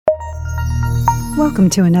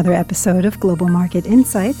Welcome to another episode of Global Market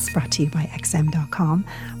Insights, brought to you by XM.com,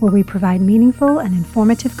 where we provide meaningful and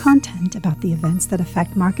informative content about the events that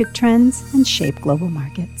affect market trends and shape global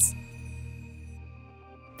markets.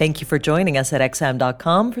 Thank you for joining us at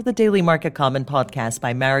XM.com for the Daily Market Comment podcast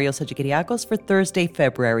by Mario Hadjikyriacos for Thursday,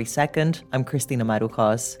 February 2nd. I'm Christina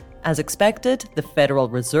Marujos. As expected, the Federal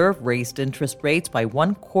Reserve raised interest rates by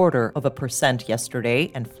 0.25%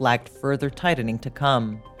 yesterday and flagged further tightening to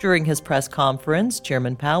come. During his press conference,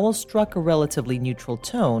 Chairman Powell struck a relatively neutral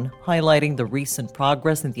tone, highlighting the recent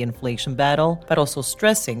progress in the inflation battle, but also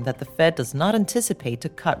stressing that the Fed does not anticipate to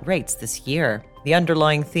cut rates this year. The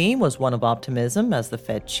underlying theme was one of optimism as the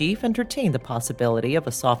Fed chief entertained the possibility of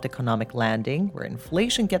a soft economic landing where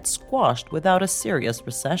inflation gets squashed without a serious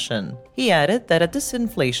recession. He added that a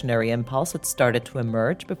disinflationary impulse had started to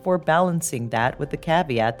emerge before balancing that with the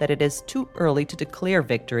caveat that it is too early to declare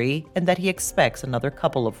victory and that he expects another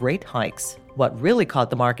couple of rate hikes. What really caught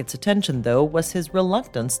the market's attention, though, was his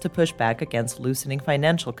reluctance to push back against loosening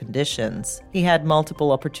financial conditions. He had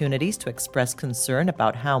multiple opportunities to express concern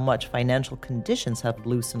about how much financial conditions have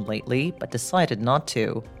loosened lately, but decided not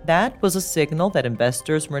to. That was a signal that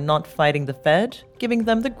investors were not fighting the Fed, giving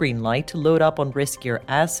them the green light to load up on riskier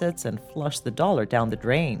assets and flush the dollar down the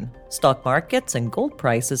drain. Stock markets and gold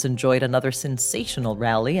prices enjoyed another sensational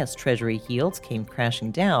rally as Treasury yields came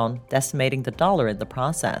crashing down, decimating the dollar in the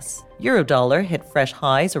process. Eurodollar hit fresh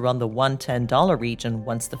highs around the $110 region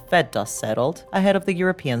once the Fed dust settled, ahead of the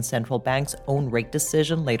European Central Bank's own rate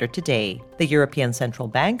decision later today. The European Central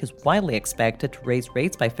Bank is widely expected to raise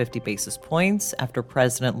rates by 50 basis points after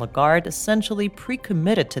President Lagarde essentially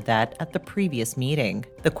pre-committed to that at the previous meeting.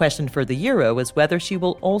 The question for the euro is whether she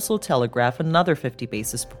will also telegraph another 50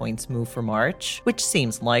 basis points move for March, which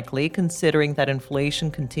seems likely considering that inflation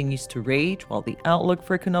continues to rage while the outlook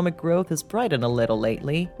for economic growth has brightened a little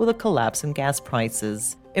lately with a collapse in gas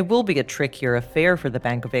prices. It will be a trickier affair for the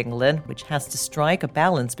Bank of England, which has to strike a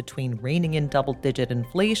balance between reining in double-digit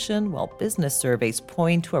inflation while business surveys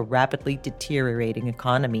point to a rapidly deteriorating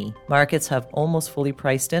economy. Markets have almost fully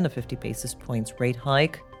priced in a 50 basis points rate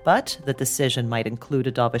hike, but the decision might include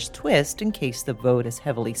a dovish twist in case the vote is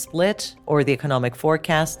heavily split or the economic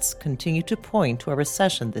forecasts continue to point to a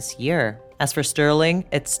recession this year. As for sterling,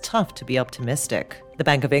 it's tough to be optimistic. The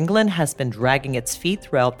Bank of England has been dragging its feet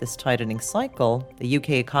throughout this tightening cycle. The UK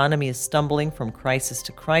economy is stumbling from crisis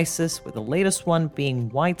to crisis, with the latest one being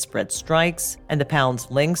widespread strikes, and the pound's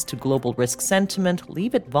links to global risk sentiment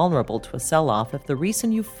leave it vulnerable to a sell-off if the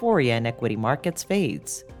recent euphoria in equity markets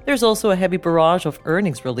fades. There's also a heavy barrage of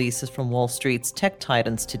earnings releases from Wall Street's tech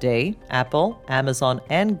titans today. Apple, Amazon,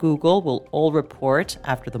 and Google will all report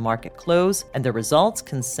after the market close, and their results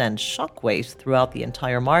can send shockwaves throughout the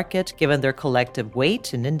entire market given their collective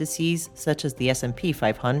weight in indices such as the S&P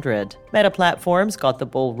 500. Meta Platforms got the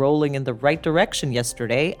ball rolling in the right direction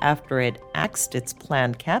yesterday after it axed its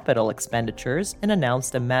planned capital expenditures and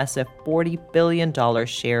announced a massive $40 billion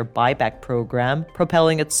share buyback program,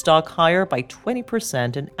 propelling its stock higher by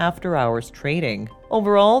 20% in after-hours trading.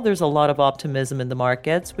 Overall, there's a lot of optimism in the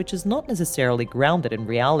markets, which is not necessarily grounded in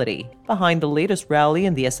reality. Behind the latest rally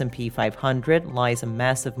in the S&P 500 lies a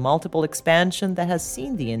massive multiple expansion that has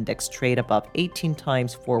seen the index trade above 18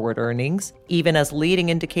 times forward earnings, even as leading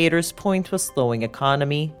indicators point to a slowing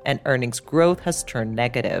economy and earnings growth has turned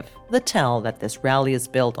negative. The tell that this rally is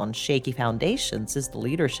built on shaky foundations is the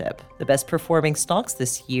leadership. The best performing stocks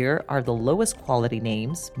this year are the lowest quality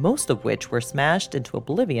names, most of which were smashed into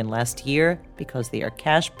oblivion last year because they are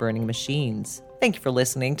cash-burning machines. Thank you for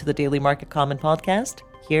listening to the Daily Market Comment podcast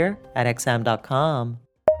here at XM.com.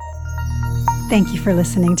 Thank you for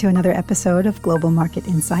listening to another episode of Global Market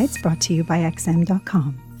Insights, brought to you by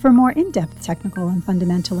XM.com. For more in-depth technical and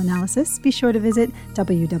fundamental analysis, be sure to visit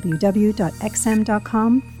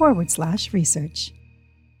www.xm.com/research.